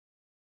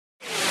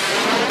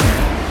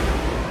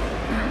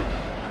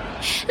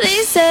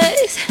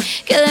Dices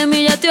que de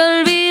mí ya te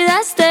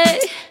olvidaste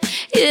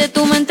y de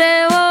tu mente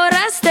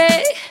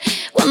borraste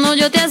cuando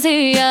yo te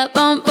hacía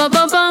pam, pam,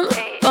 pam, pam,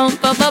 pam,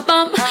 pam, pam,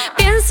 pam.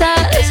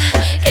 Piensas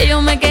que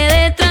yo me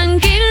quedé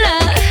tranquila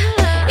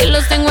y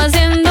los tengo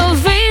haciendo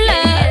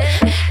fila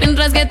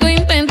mientras que tú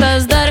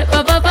intentas dar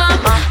pam, pam,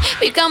 pam.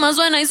 Mi cama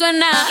suena y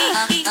suena.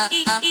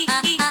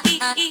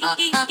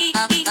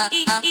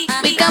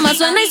 Mi cama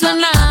suena y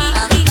suena.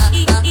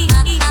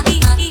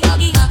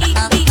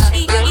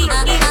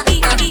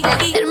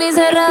 En mi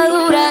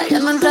cerradura ya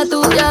no entra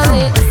tu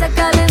llave. Esa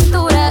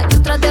calentura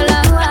yo traté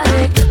la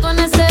bajé. Que tú en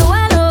ese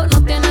vuelo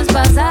no tienes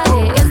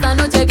pasaje. Esta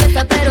noche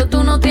fiesta pero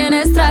tú no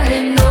tienes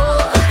traje. No,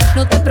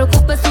 no te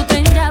preocupes, tu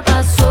tren ya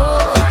pasó.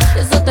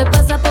 Eso te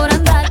pasa por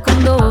andar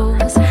con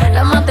dos.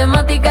 La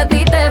matemática a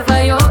ti te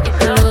falló y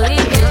te lo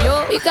dije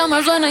yo. Mi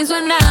cama suena y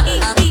suena.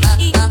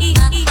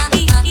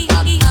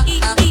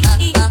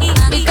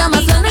 Mi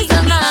cama suena y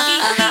suena.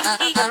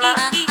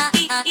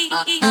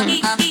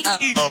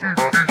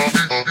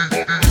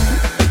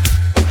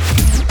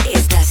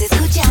 Estás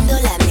escuchando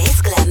la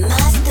mezcla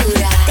más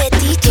dura de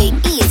DJ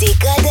Easy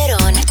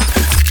Calderon.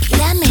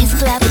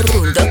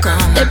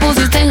 LaMezcla.com. Te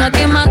pusiste en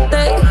jaque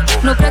mate.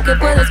 No crees que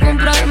puedes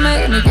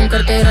comprarme ni con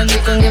cartera ni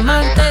con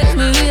diamantes.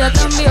 Mi vida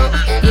cambió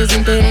y es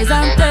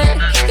interesante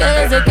que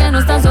desde que no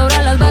están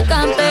sobran las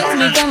vacantes.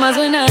 Mi cama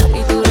suena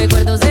y tu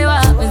recuerdo se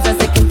va.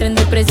 Pensaste que entré en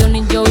depresión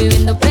y yo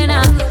viviendo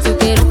pena.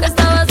 Supieron que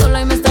estaba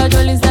sola y me estalló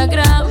el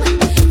Instagram.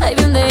 Ahí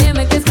vi un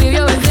DM que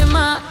escribió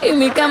Benzema y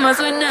mi cama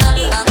suena.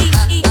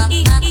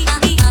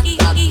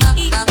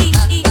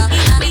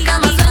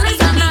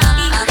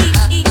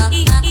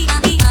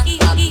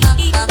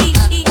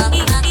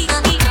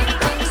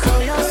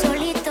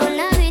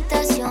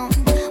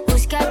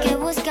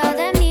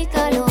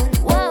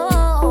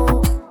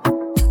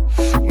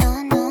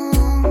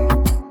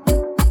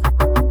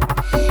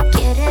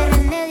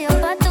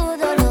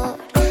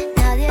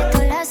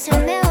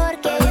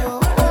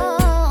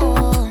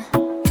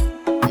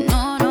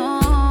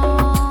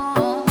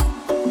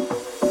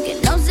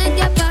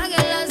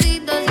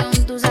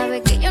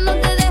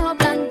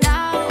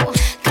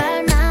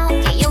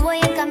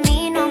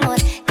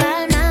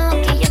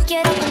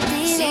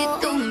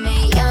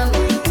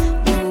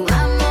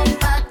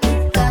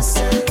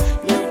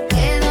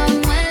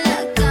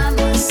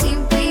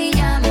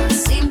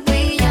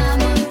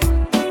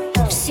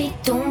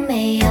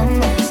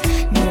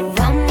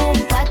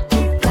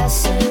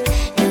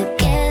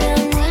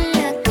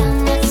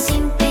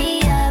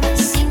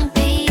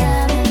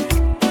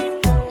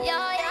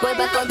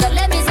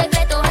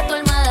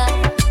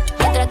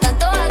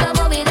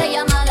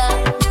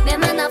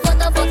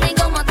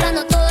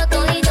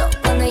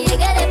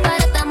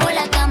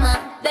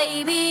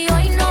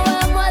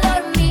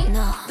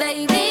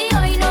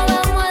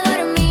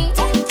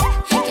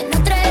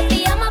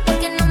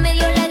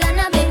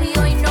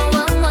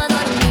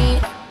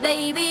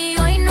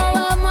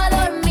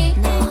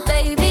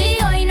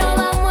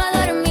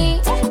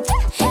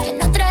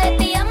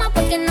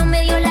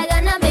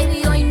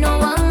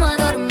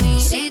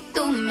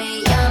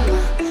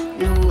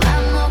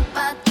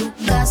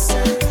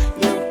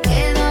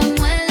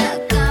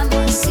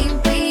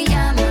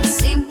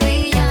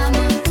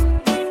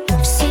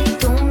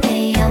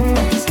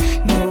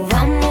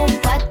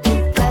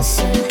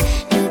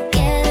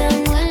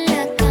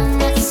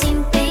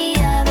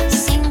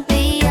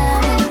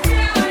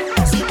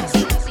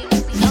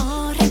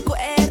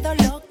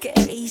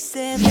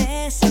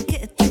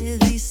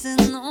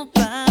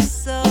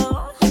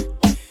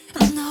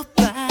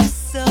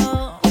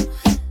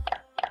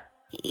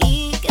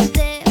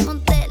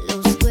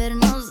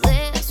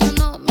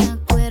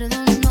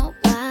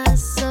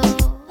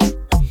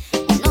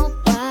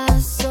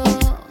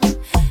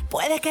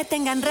 Que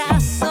tengan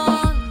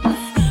razón,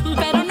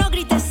 pero no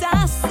grites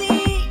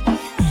así,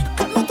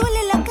 que me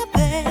duele la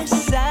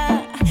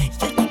cabeza.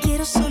 Yo te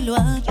quiero solo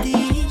a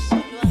ti,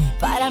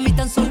 para mí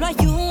tan solo hay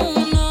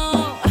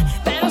uno.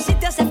 Pero si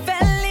te hace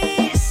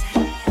feliz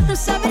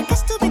saber que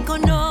estuve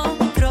con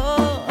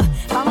otro,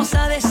 vamos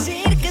a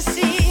decir que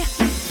sí.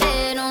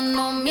 Pero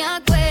no me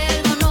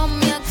acuerdo, no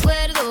me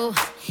acuerdo.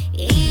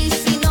 Y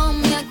si no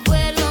me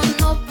acuerdo,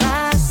 no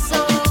pasó.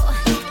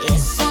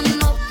 Eso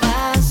no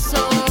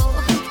pasó.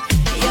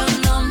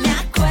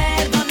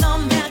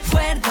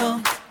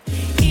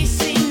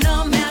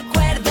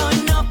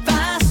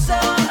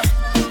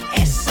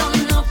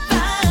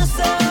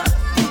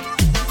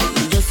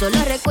 Solo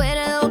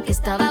recuerdo que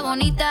estaba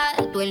bonita,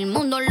 todo el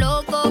mundo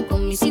loco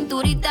con mi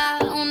cinturita.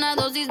 Una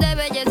dosis de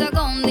belleza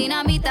con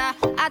dinamita,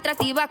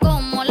 atractiva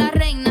como la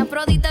reina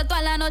Afrodita.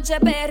 Toda la noche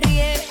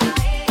perrié,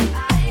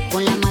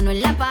 con la mano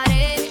en la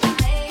pared.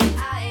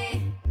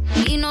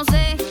 Y no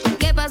sé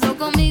qué pasó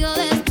conmigo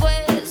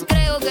después,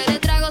 creo que de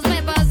tragos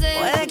me pasé.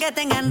 Puede que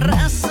tengan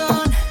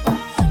razón,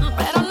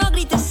 pero no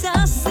grites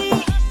así,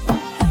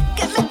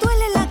 que me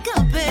duele la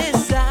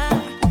cabeza.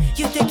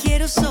 Yo te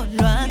quiero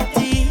solo a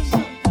ti.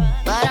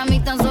 Para mí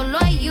tan solo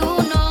hay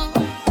uno,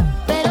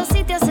 pero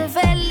si te hace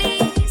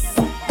feliz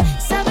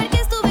saber que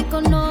estuve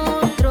con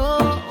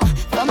otro,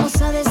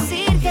 vamos a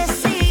decir que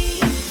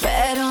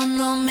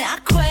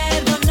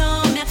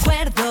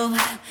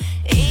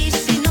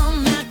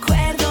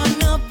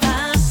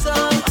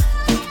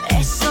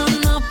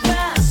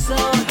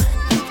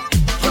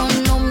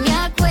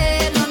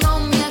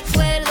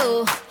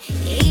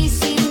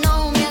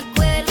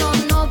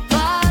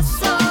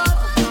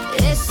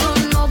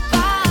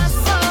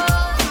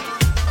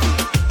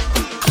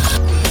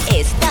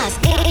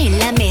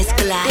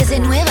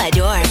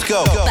Nueva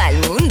York, pa'l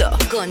mundo,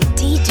 con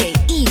DJ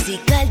Easy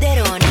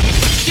Calderon.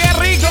 ¡Qué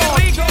rico!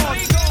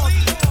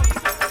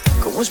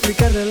 ¿Cómo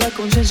explicarle a la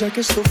conciencia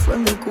que esto fue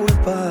mi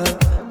culpa?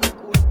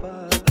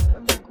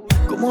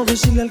 ¿Cómo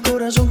decirle al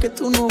corazón que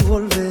tú no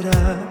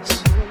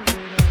volverás?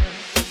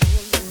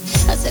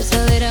 Hacer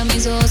saber a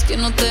mis ojos que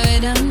no te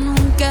verán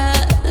nunca.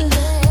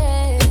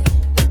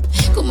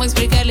 ¿Cómo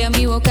explicarle a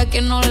mi boca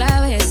que no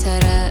la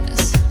besarás?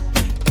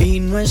 Y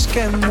no es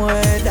que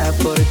muera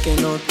porque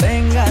no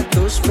tenga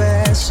tus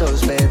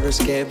besos, pero es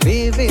que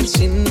vivir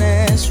sin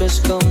eso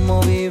es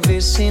como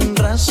vivir sin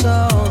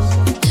razón.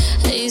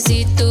 Y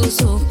si tú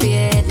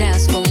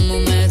supieras cómo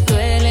me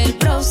duele el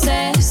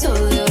proceso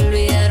de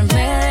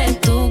olvidarme de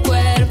tu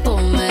cuerpo,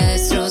 me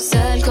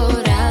destroza el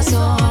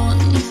corazón.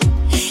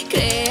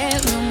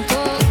 Créeme un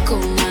poco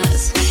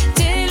más,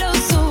 te lo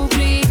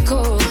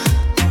suplico,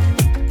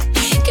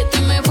 que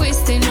te me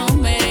fuiste y no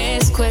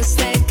merezco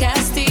este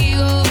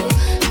castigo.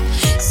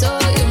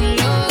 Soy un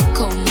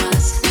loco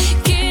más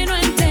que no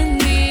he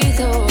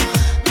entendido.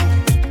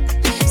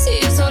 Si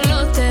yo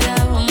solo te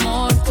daba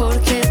amor, ¿por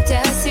qué te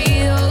has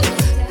ido?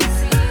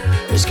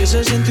 Es que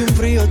se siente un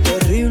frío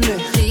terrible.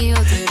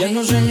 Ya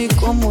no sé ni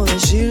cómo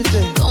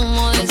decirte.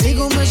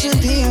 Contigo me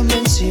sentí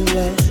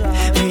invencible.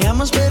 Me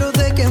amas pero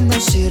 ¿de qué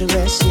me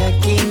sirve si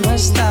aquí no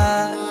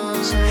estás?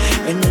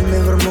 En el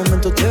mejor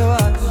momento te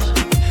vas.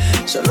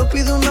 Solo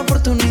pido una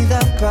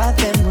oportunidad para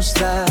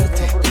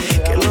demostrarte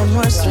que lo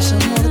nuestro es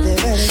amor de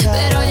verdad.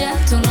 Pero ya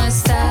tú no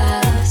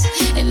estás,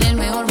 en el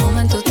mejor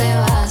momento te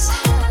vas.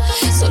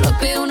 Solo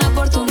pido una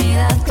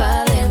oportunidad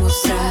para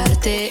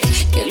demostrarte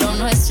que lo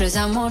nuestro es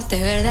amor de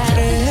verdad.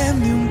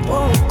 Créeme un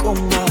poco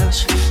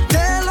más,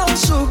 te lo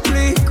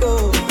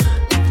suplico,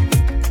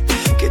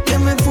 que te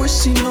me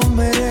fuiste y no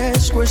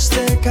merezco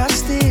este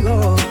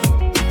castigo.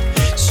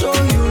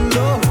 Soy un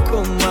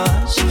loco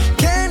más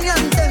que ni ha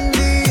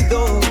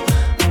entendido.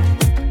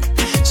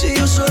 Si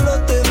yo solo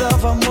te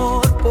daba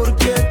amor, ¿por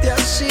qué te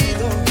has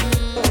ido?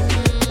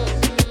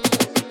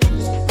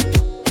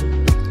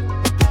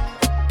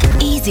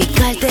 Easy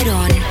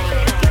Calderon.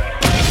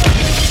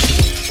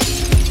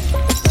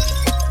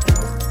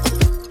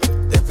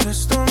 Te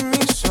presto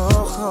mis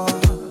ojos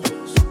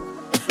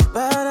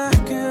para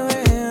que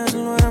veas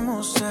lo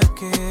hermosa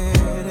que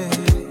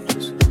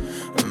eres.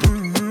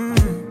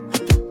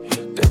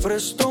 Te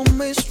presto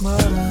mis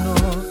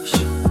manos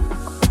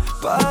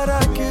para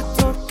que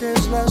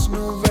toques las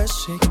nubes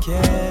si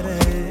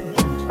quieres.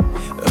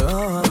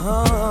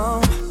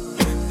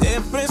 Te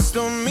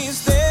presto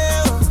mis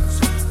dedos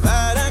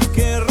para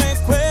que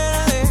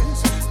recuerdes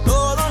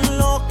todo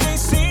lo que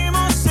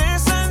hicimos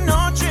esa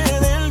noche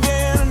del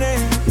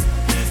viernes.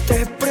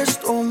 Te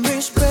presto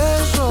mis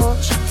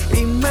besos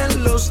y me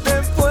los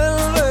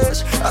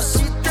devuelves.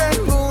 Así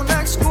tengo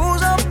una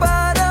excusa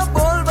para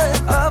volver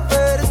a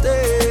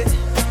verte.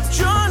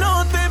 Yo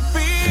no te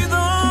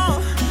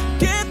pido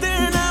que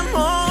te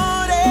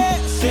enamores,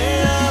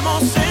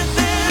 seamos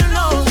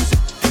eternos,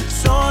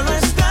 solo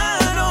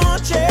esta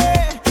noche.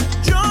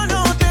 Yo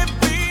no te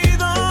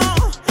pido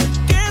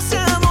que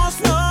seamos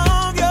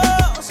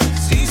novios,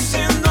 si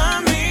siendo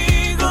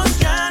amigos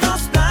ya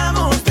nos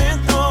damos de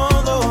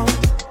todo.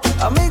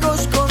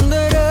 Amigos con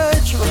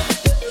derecho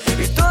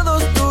y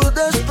todos tus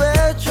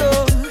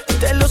despechos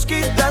te los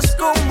quitas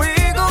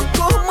conmigo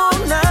como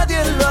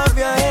nadie lo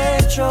había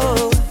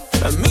hecho.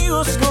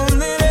 Amigos con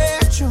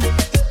derecho,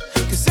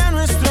 que sea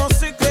nuestro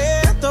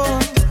secreto,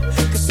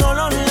 que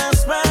solo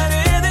las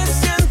paredes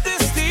sean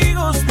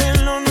testigos de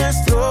lo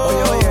nuestro.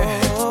 Oye,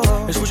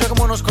 escucha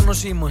cómo nos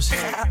conocimos.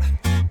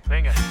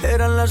 Venga.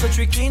 Eran las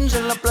 8:15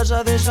 en la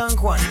plaza de San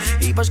Juan.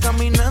 Ibas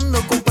caminando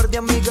con un par de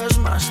amigas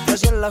más. Te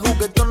hacías la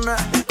juguetona,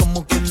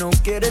 como que no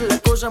quieres la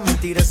cosa. Me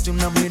tiraste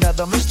una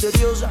mirada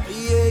misteriosa.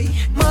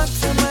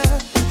 Mátame,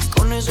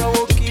 con esa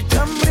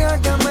boquita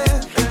embriágame.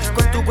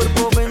 Con tu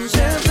cuerpo ven,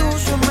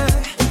 sedúceme.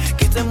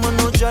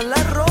 Quitémonos ya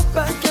la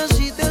ropa, que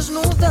así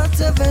desnuda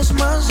te ves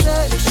más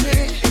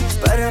sexy.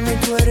 Para mí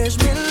tú eres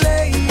mi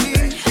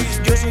lady,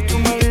 yo soy tu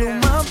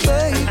Maluma,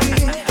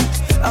 baby.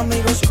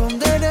 Amigos con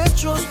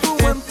derechos, tu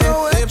buen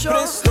provecho. Te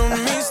presto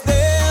mis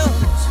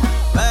dedos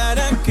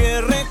para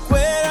que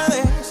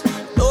recuerdes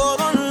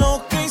todo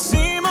lo que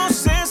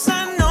hicimos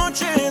esa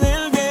noche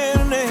del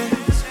viernes.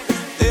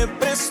 Te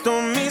presto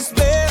mis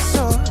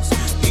besos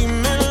y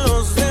me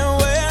los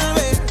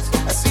devuelves.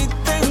 Así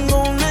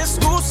tengo una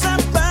excusa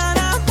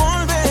para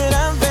volver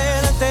a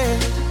verte.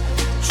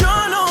 Yo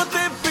no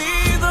te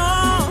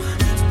pido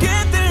que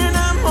te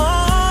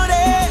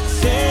enamores,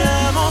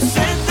 seamos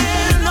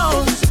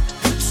eternos,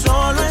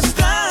 solo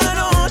esta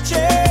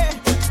noche.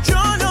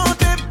 Yo no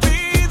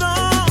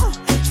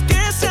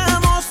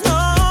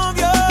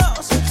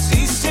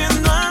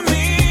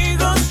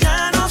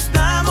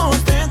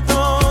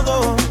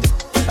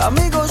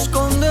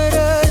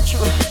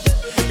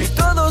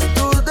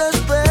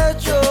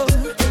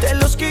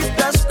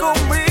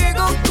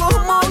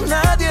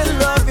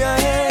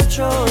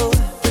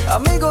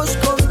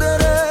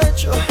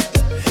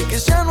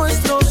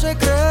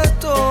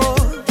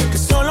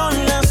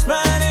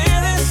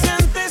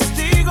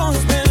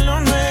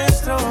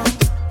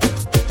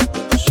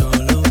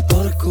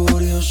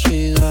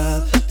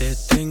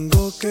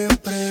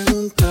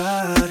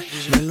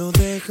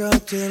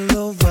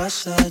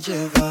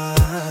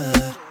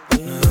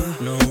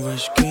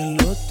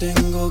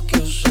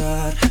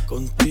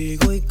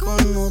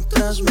con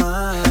otras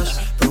más.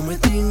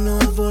 Prometí no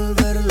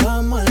volverla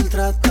a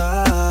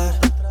maltratar.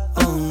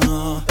 Oh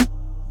no.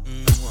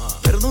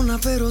 Perdona,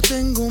 pero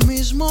tengo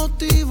mis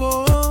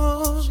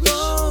motivos.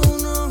 No,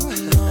 no,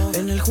 no.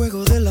 En el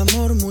juego del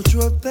amor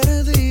mucho he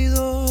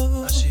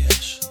perdido. Así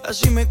es.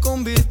 Así me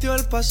convirtió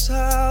el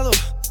pasado.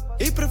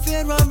 Y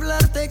prefiero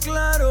hablarte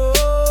claro.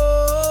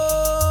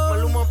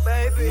 Maluma,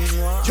 baby.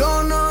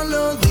 Yo no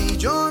lo di,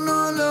 yo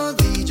no lo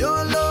di,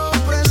 yo lo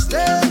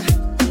presté.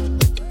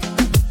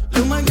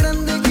 Lo más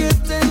grande que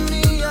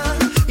tenía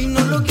y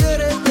no lo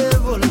quieres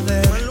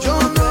devolver. Yo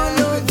no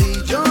lo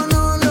di, yo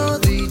no lo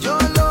di, yo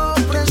lo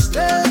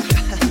presté.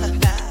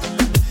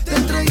 Te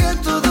entregué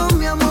todo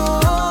mi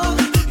amor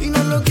y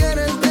no lo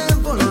quieres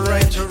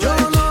devolver. Yo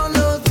no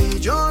lo di,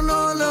 yo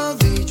no lo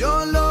di,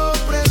 yo lo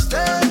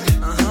presté.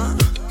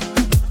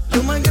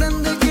 Lo más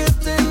grande que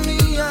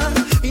tenía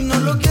y no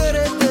lo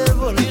quieres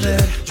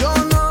devolver. Yo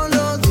no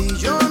lo di,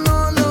 yo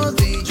no lo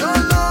di, yo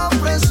lo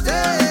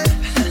presté.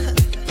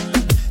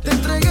 Te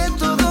entregué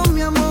todo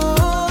mi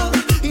amor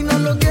y no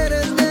lo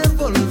quieres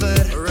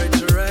devolver.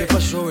 ¿Qué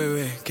pasó,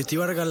 bebé? ¿Que te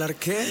iba a regalar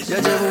qué? Ya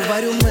llevo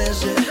varios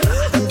meses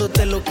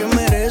dándote lo que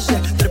mereces.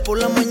 3 por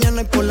la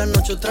mañana y por la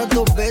noche otras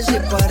 2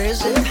 veces.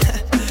 Parece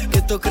que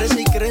esto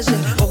crece y crece.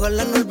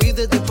 Ojalá no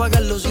olvides de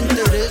pagar los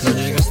intereses.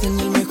 No llegaste en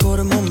el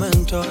mejor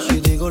momento. Si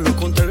digo lo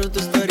contrario te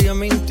estaría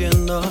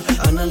mintiendo.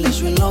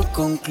 Analizo y lo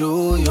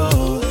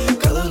concluyo.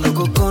 Cada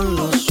loco con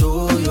lo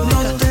suyo.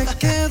 No te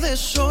quedes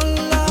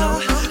sola.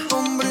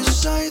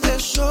 Hombres hay de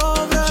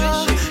sobra.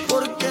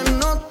 Porque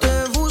no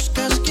te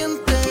buscas quien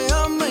te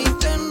ama y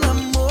te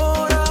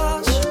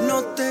enamoras.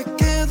 No te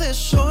quedes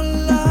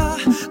sola.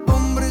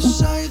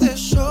 Hombres hay de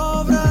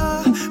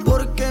sobra.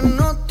 Porque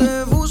no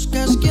te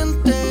buscas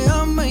quien te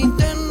ama y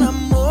te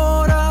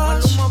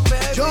enamoras.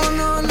 Yo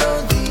no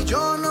lo di,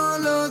 yo no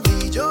lo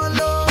di, yo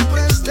lo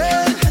presté.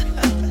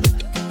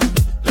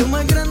 Lo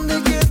más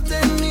grande que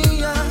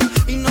tenía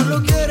y no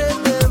lo quieres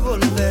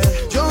devolver.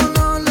 Yo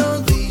no lo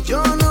di,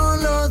 yo no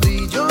lo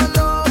di, yo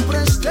lo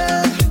presté.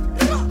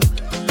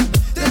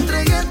 Te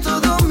entregué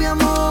todo mi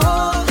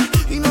amor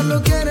y no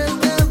lo quieres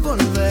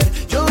devolver.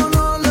 Yo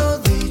no lo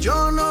di,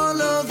 yo no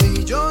lo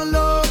di, yo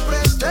lo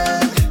presté.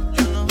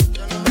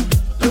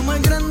 Lo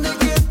más grande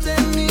que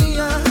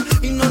tenía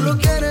y no lo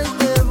quieres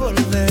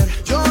devolver.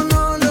 Yo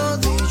no lo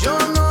di, yo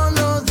no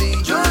lo di,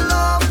 yo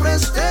lo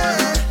presté.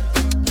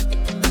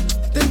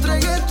 Te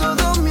entregué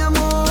todo mi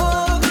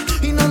amor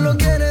y no lo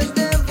quieres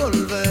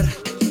devolver.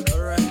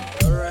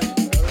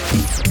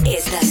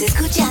 Estás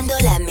escuchando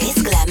la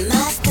mezcla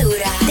más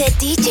dura de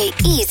DJ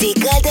Easy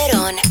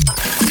Calderon.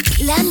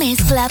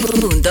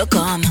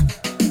 LaMezcla.com.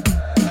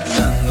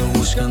 Ando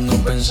buscando,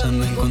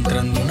 pensando,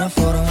 encontrando una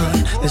forma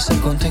de estar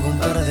contigo un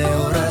par de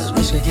horas.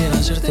 No es que quiera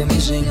hacerte mi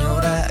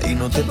señora. Y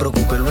no te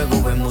preocupes,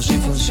 luego vemos si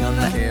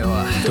funciona.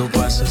 Tú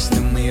pasas, te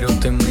miro y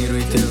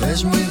te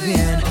ves muy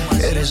bien.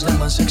 Eres la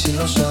más sexy,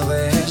 lo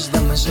sabes.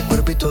 Dame ese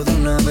cuerpito de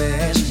una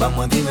vez.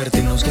 Vamos a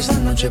divertirnos que esta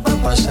noche va a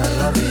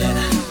pasarla bien.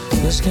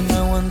 Es que no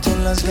aguanto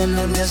las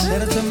ganas de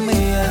hacerte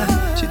mía.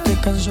 Si te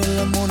canso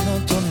la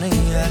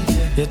monotonía,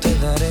 yo te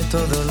daré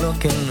todo lo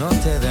que no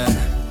te da.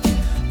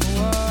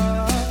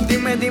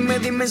 Dime, dime,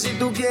 dime si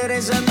tú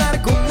quieres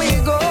andar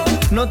conmigo.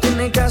 No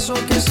tiene caso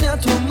que sea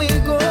tu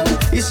amigo.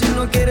 Y si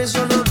no quieres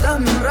solo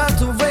dame un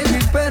rato, baby,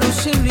 pero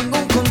sin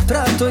ningún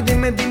contrato. Y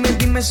dime, dime,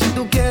 dime si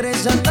tú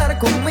quieres andar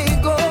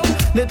conmigo.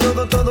 De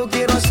todo, todo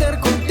quiero hacer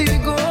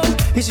contigo.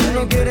 Y si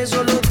no quieres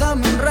solo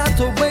dame un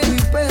rato,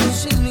 baby, pero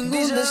sin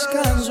ningún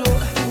descanso.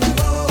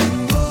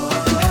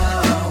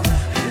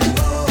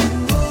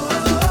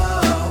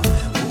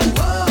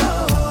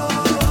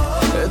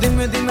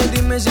 Dime, dime,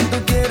 dime si tú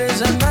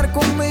quieres andar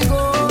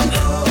conmigo.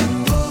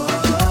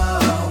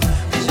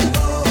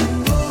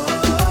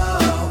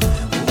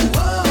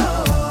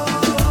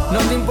 No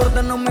te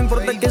importa, no me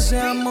importa que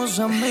seamos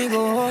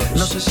amigos.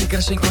 No sé si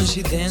crees en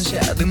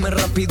coincidencia. Dime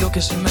rápido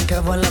que se me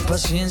acaba la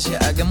paciencia.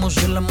 Hagamos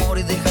el amor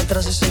y deja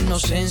atrás esa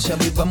inocencia.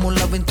 Vivamos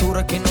la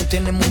aventura que no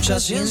tiene mucha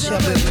ciencia,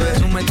 bebé.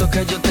 Tú me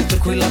tocas, yo te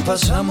toco y la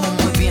pasamos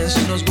muy bien.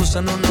 Si nos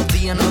gustan unos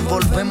días nos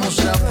volvemos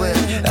a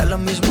ver. A la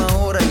misma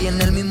hora y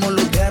en el mismo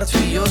lugar. Tú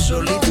y yo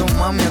solito,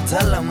 mami, hasta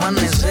el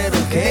amanecer,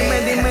 ¿ok?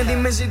 Dime, dime,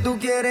 dime si tú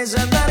quieres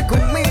andar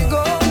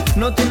conmigo.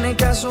 No tiene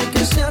caso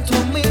que sea tu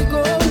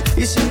amigo.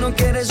 Y si no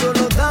quieres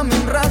solo dame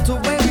un rato,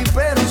 baby,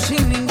 pero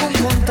sin ningún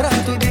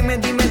contrato. Y dime,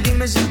 dime,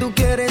 dime si tú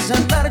quieres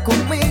andar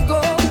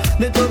conmigo.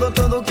 De todo,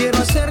 todo quiero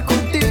hacer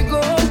contigo.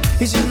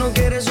 Y si no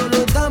quieres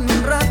solo dame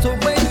un rato,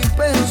 baby,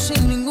 pero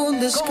sin ningún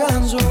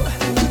descanso.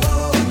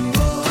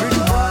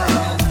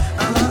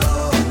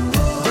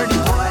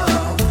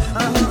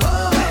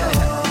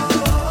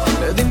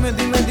 Dime,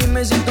 dime,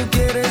 dime si tú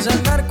quieres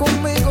andar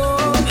conmigo.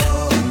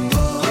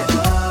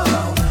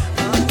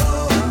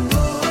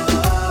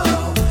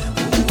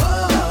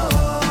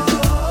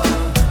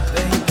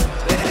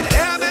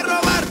 Déjame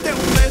robarte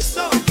un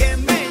beso que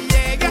me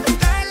llegue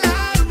hasta el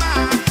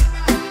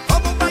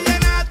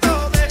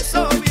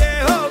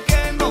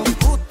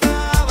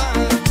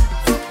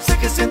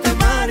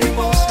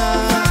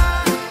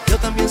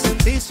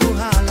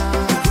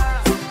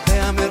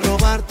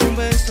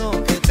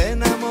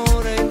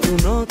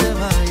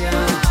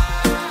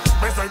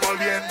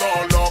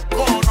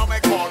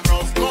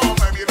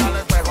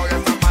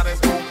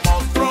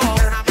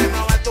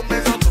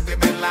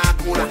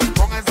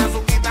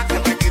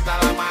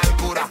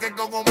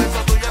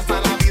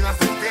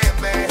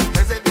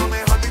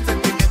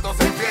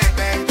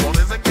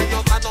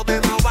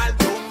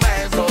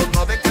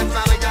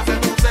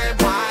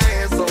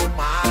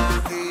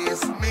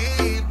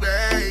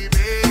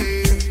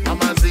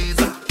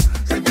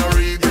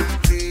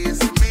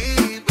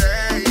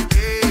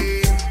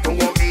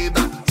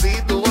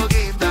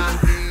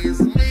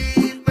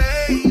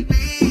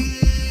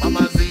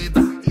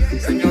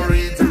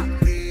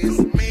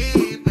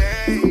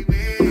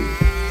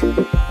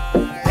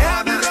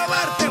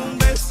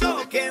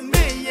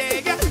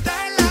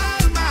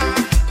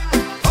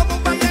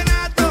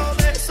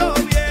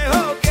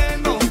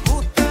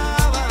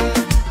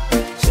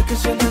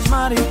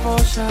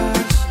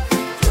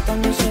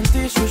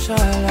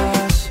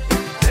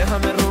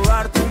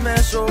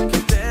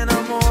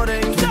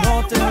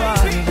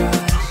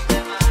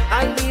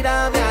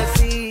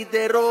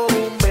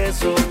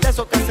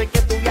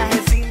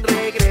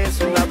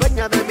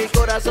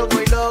caso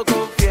voy lo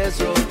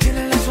confieso.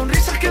 Tienes la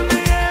sonrisa que me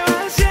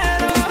lleva al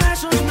cielo.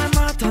 Besos me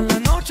matan, la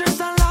noche es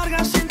tan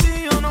larga sin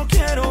ti. Yo no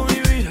quiero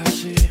vivir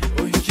así.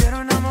 Hoy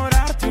quiero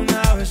enamorarte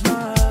una vez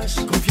más.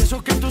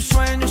 Confieso que en tus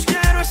sueños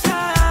quiero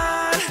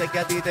estar. Sé que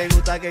a ti te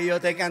gusta que yo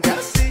te cante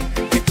así,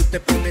 que tú te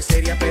pones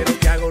seria pero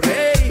te hago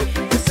reír.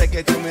 Yo sé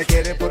que tú me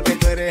quieres porque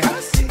tú eres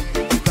así.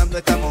 Y cuando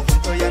estamos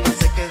juntos ya no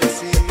sé qué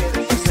decir.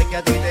 Yo sé que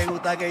a ti te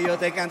gusta que yo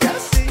te cante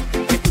así,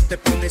 que tú te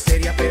pones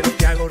seria pero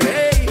te hago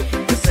reír.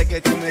 Yo sé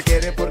que tú me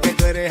quieres porque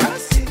tú eres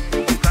así.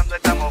 Y cuando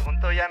estamos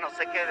juntos ya no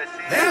sé qué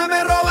decir.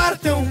 Déjame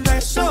robarte un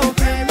beso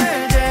que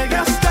me llegue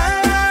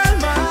hasta el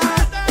alma,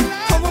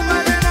 como un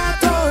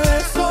vallenato de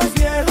esos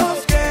viejos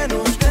que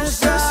nos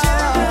gustan.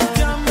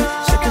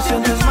 Sé que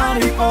sientes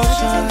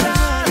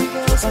mariposas,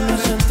 yo también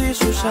sentí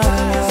sus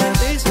alas.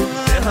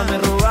 Déjame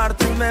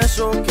robarte un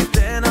beso que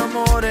te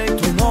enamore y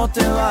tú no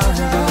te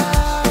vayas.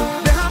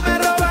 Déjame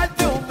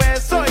robarte un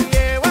beso y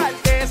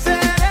llevarte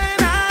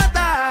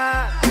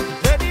serenata.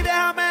 Ven y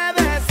déjame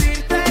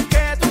decirte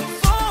que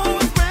tus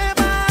ojos me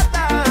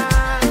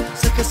matan.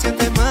 Sé que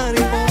sientes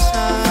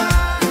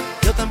mariposa,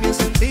 yo también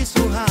sentí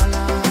su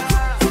jala.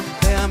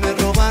 Déjame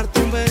robarte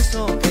un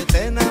beso que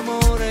te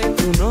enamore y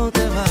tú no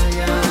te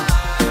vayas.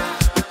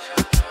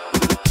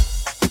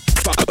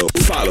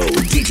 Follow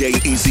DJ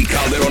Easy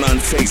Calderon on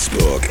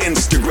Facebook,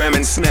 Instagram,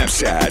 and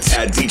Snapchat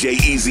at DJ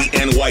Easy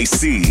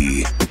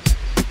NYC.